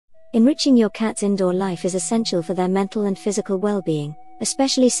Enriching your cat's indoor life is essential for their mental and physical well-being,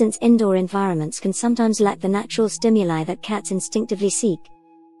 especially since indoor environments can sometimes lack the natural stimuli that cats instinctively seek.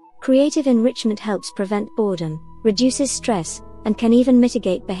 Creative enrichment helps prevent boredom, reduces stress, and can even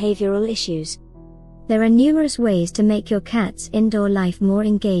mitigate behavioral issues. There are numerous ways to make your cat's indoor life more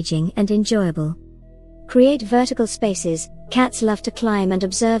engaging and enjoyable. Create vertical spaces. Cats love to climb and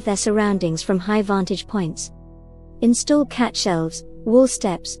observe their surroundings from high vantage points. Install cat shelves, wall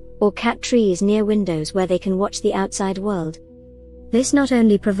steps, or cat trees near windows where they can watch the outside world. This not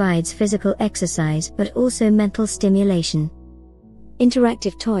only provides physical exercise but also mental stimulation.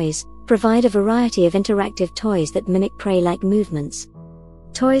 Interactive toys. Provide a variety of interactive toys that mimic prey-like movements.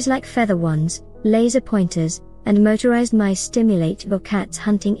 Toys like feather wands, laser pointers, and motorized mice stimulate your cat's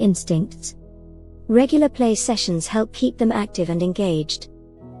hunting instincts. Regular play sessions help keep them active and engaged.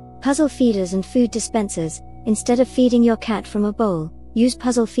 Puzzle feeders and food dispensers. Instead of feeding your cat from a bowl, use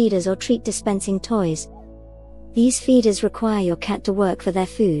puzzle feeders or treat dispensing toys. These feeders require your cat to work for their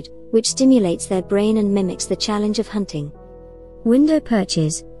food, which stimulates their brain and mimics the challenge of hunting. Window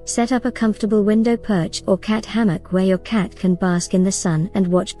perches. Set up a comfortable window perch or cat hammock where your cat can bask in the sun and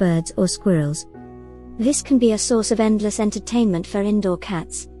watch birds or squirrels. This can be a source of endless entertainment for indoor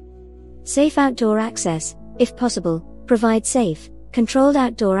cats. Safe outdoor access. If possible, provide safe, controlled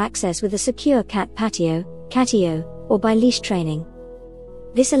outdoor access with a secure cat patio, catio, or by leash training.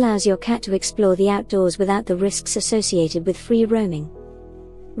 This allows your cat to explore the outdoors without the risks associated with free roaming.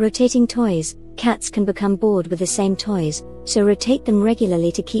 Rotating toys. Cats can become bored with the same toys, so rotate them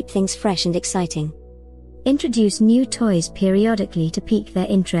regularly to keep things fresh and exciting. Introduce new toys periodically to pique their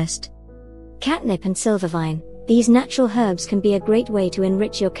interest. Catnip and silvervine. These natural herbs can be a great way to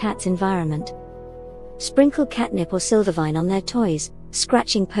enrich your cat's environment. Sprinkle catnip or silvervine on their toys,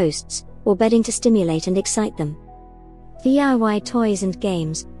 scratching posts, or bedding to stimulate and excite them. DIY toys and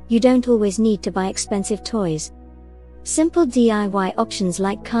games. You don't always need to buy expensive toys. Simple DIY options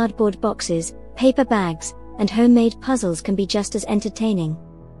like cardboard boxes, paper bags, and homemade puzzles can be just as entertaining.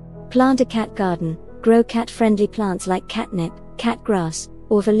 Plant a cat garden. Grow cat-friendly plants like catnip, catgrass,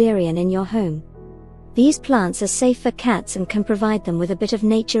 or valerian in your home. These plants are safe for cats and can provide them with a bit of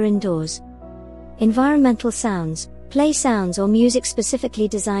nature indoors. Environmental sounds. Play sounds or music specifically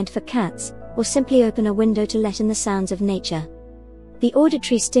designed for cats, or simply open a window to let in the sounds of nature. The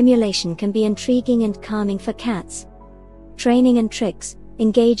auditory stimulation can be intriguing and calming for cats. Training and tricks.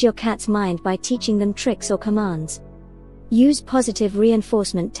 Engage your cat's mind by teaching them tricks or commands. Use positive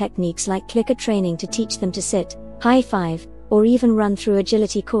reinforcement techniques like clicker training to teach them to sit, high five, or even run through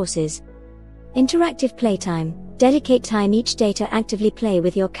agility courses. Interactive playtime. Dedicate time each day to actively play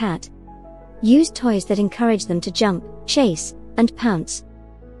with your cat. Use toys that encourage them to jump, chase, and pounce.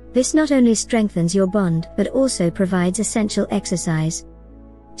 This not only strengthens your bond but also provides essential exercise.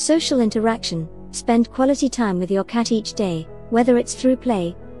 Social interaction. Spend quality time with your cat each day, whether it's through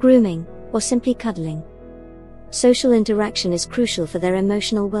play, grooming, or simply cuddling. Social interaction is crucial for their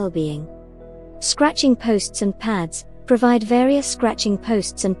emotional well-being. Scratching posts and pads. Provide various scratching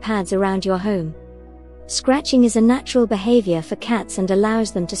posts and pads around your home. Scratching is a natural behavior for cats and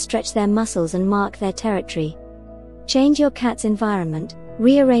allows them to stretch their muscles and mark their territory. Change your cat's environment.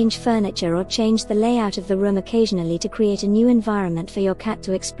 Rearrange furniture or change the layout of the room occasionally to create a new environment for your cat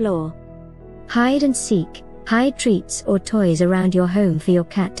to explore. Hide and seek. Hide treats or toys around your home for your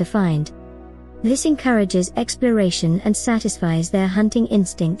cat to find. This encourages exploration and satisfies their hunting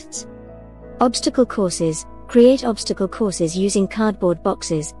instincts. Obstacle courses. Create obstacle courses using cardboard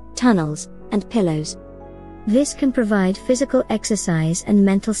boxes, tunnels, and pillows. This can provide physical exercise and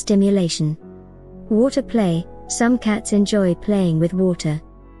mental stimulation. Water play. Some cats enjoy playing with water.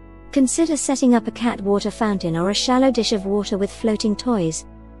 Consider setting up a cat water fountain or a shallow dish of water with floating toys.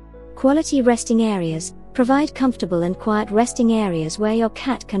 Quality resting areas. Provide comfortable and quiet resting areas where your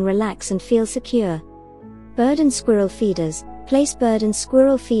cat can relax and feel secure. Bird and squirrel feeders. Place bird and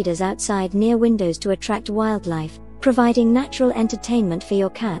squirrel feeders outside near windows to attract wildlife, providing natural entertainment for your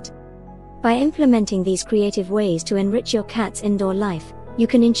cat. By implementing these creative ways to enrich your cat's indoor life, you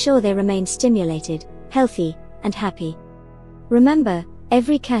can ensure they remain stimulated, healthy, and happy. Remember,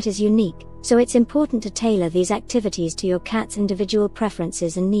 every cat is unique, so it's important to tailor these activities to your cat's individual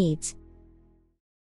preferences and needs.